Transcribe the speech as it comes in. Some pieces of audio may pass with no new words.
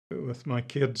with my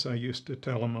kids, I used to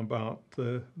tell them about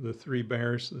the three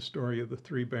bears, the story of the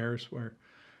three bears,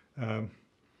 um,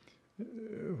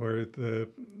 where the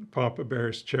Papa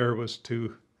Bear's chair was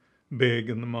too big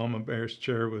and the Mama Bear's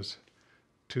chair was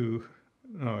too,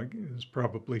 it was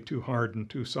probably too hard and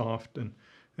too soft, and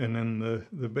then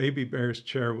the baby bear's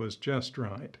chair was just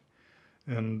right.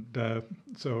 And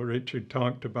so Richard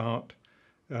talked about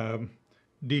um,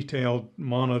 detailed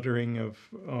monitoring of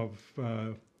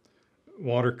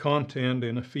water content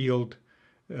in a field,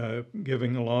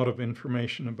 giving a lot of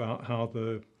information about how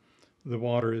the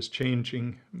water is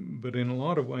changing, but in a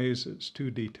lot of ways it's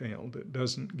too detailed. It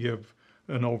doesn't give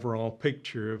an overall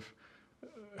picture of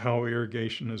how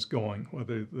irrigation is going,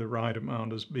 whether the right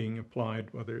amount is being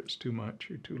applied, whether it's too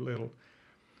much or too little.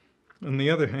 On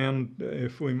the other hand,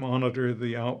 if we monitor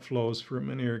the outflows from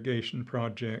an irrigation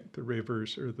project, the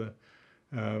rivers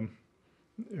um,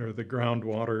 or the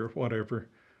groundwater or whatever,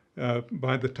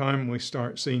 by the time we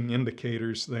start seeing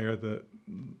indicators there that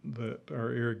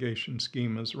our irrigation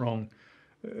scheme is wrong,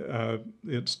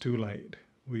 it's too late.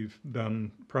 We've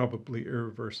done probably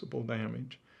irreversible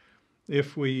damage.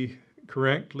 If we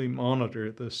correctly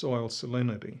monitor the soil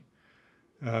salinity,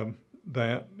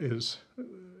 that is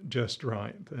just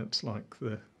right. That's like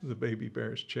the baby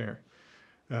bear's chair.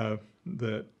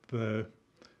 That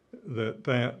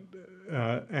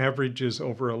averages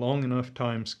over a long enough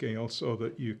time scale so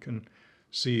that you can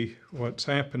see what's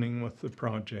happening with the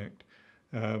project.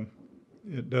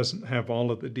 It doesn't have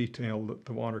all of the detail that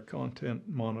the water content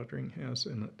monitoring has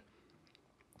in it,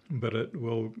 but it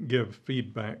will give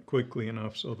feedback quickly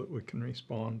enough so that we can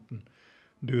respond and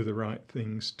do the right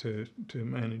things to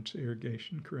manage the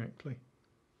irrigation correctly.